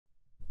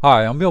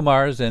Hi, I'm Bill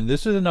Myers, and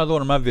this is another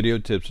one of my video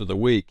tips of the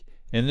week.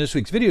 In this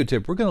week's video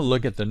tip, we're going to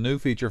look at the new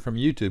feature from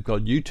YouTube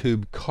called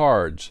YouTube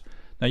Cards.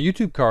 Now,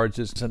 YouTube Cards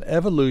is an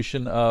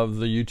evolution of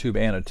the YouTube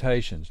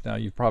annotations. Now,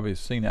 you've probably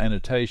seen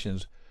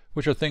annotations,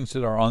 which are things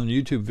that are on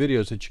YouTube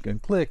videos that you can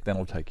click, then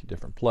it'll take you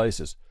different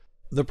places.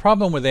 The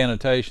problem with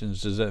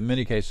annotations is that in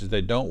many cases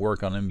they don't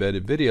work on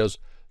embedded videos,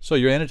 so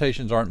your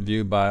annotations aren't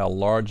viewed by a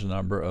large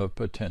number of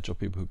potential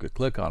people who could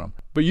click on them.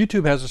 But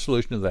YouTube has a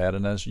solution to that,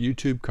 and that's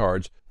YouTube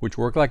Cards, which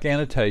work like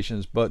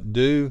annotations but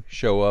do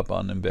show up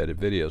on embedded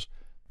videos.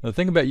 The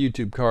thing about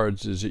YouTube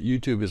Cards is that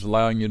YouTube is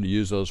allowing you to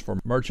use those for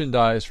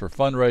merchandise, for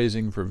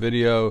fundraising, for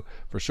video,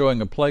 for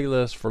showing a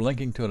playlist, for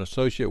linking to an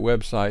associate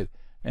website,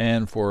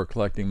 and for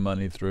collecting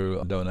money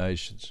through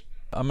donations.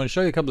 I'm going to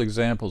show you a couple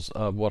examples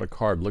of what a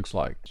card looks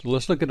like. So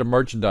let's look at a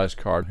merchandise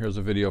card. Here's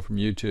a video from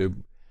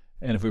YouTube.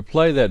 And if we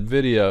play that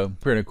video,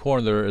 here in the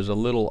corner there is a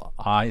little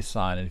I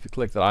sign. And if you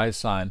click that I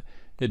sign,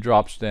 it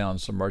drops down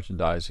some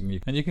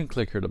merchandising. And you can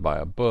click here to buy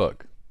a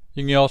book.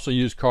 You can also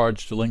use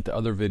cards to link to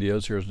other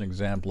videos. Here's an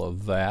example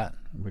of that.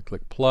 We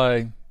click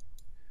play,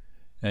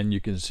 and you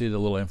can see the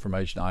little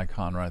information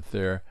icon right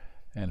there.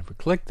 And if we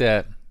click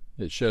that,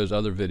 it shows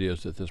other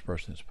videos that this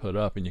person has put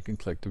up, and you can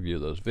click to view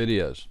those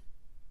videos.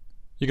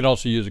 You can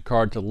also use a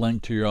card to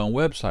link to your own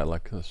website,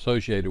 like an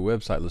associated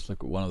website. Let's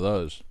look at one of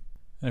those.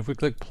 And if we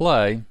click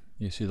play,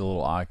 you see the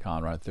little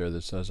icon right there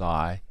that says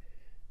I.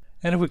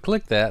 And if we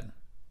click that,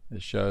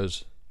 it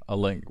shows a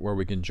link where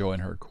we can join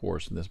her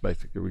course. And this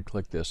basically, we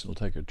click this, it'll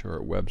take her to her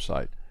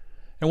website.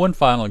 And one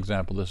final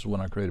example, this is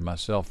one I created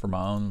myself for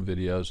my own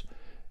videos.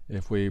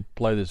 If we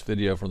play this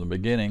video from the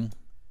beginning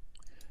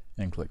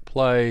and click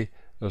play,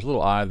 there's a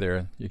little I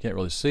there. You can't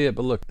really see it,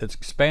 but look, it's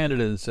expanded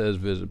and it says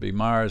Visit B.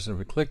 Myers. And if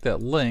we click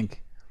that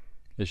link,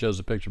 it shows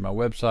a picture of my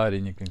website,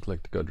 and you can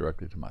click to go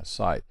directly to my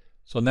site.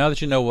 So now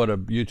that you know what a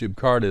YouTube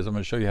card is, I'm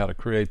going to show you how to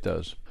create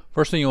those.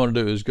 First thing you want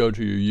to do is go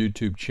to your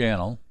YouTube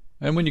channel.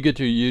 And when you get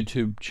to your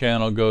YouTube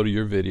channel, go to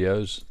your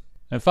videos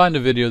and find a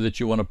video that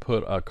you want to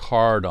put a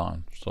card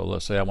on. So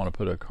let's say I want to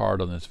put a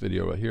card on this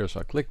video right here. So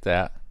I click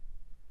that.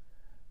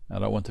 I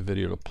don't want the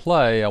video to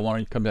play. I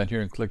want to come down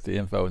here and click the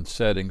info and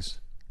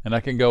settings. And I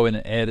can go in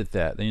and edit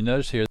that. And you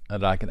notice here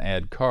that I can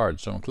add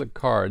cards. So I'm going to click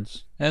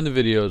cards, and the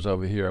video is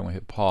over here. I'm going to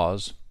hit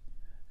pause,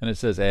 and it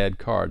says add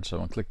card. So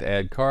I'm going to click the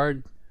add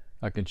card.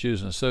 I can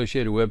choose an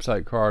associated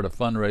website card, a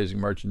fundraising,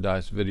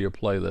 merchandise, video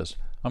playlist.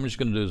 I'm just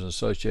going to do an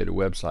associated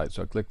website.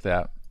 So I click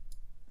that.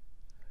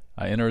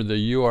 I enter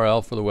the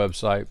URL for the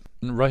website.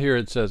 And right here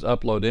it says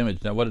upload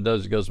image. Now what it does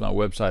is it goes to my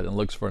website and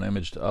looks for an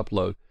image to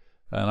upload.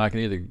 And I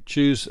can either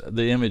choose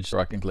the image, or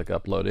I can click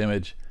upload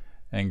image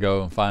and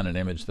go and find an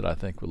image that I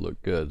think would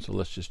look good. So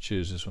let's just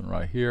choose this one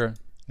right here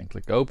and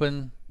click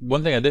open.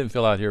 One thing I didn't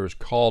fill out here was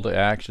call to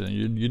action.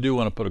 You do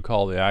want to put a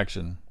call to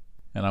action.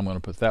 And I'm going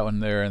to put that one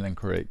there and then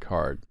create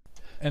card.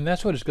 And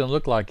that's what it's going to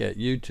look like at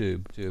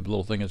YouTube. The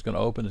little thing is going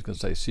to open. It's going to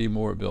say see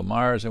more Bill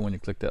Myers, and when you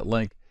click that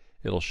link,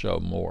 it'll show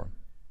more.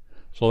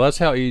 So that's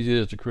how easy it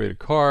is to create a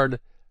card.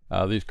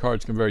 These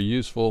cards can be very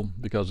useful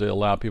because they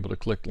allow people to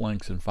click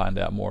links and find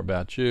out more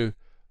about you.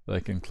 They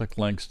can click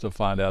links to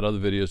find out other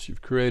videos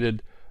you've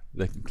created.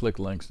 They can click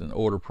links and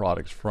order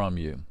products from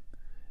you.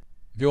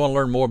 If you want to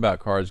learn more about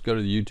cards, go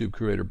to the YouTube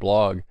Creator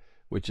blog,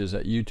 which is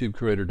at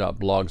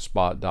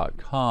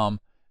youtubecreator.blogspot.com,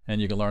 and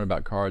you can learn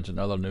about cards and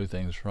other new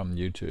things from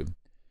YouTube.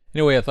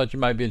 Anyway, I thought you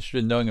might be interested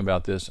in knowing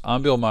about this.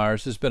 I'm Bill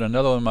Myers. This has been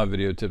another one of my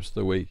video tips of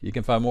the week. You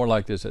can find more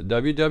like this at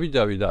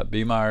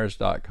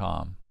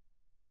www.bmyers.com.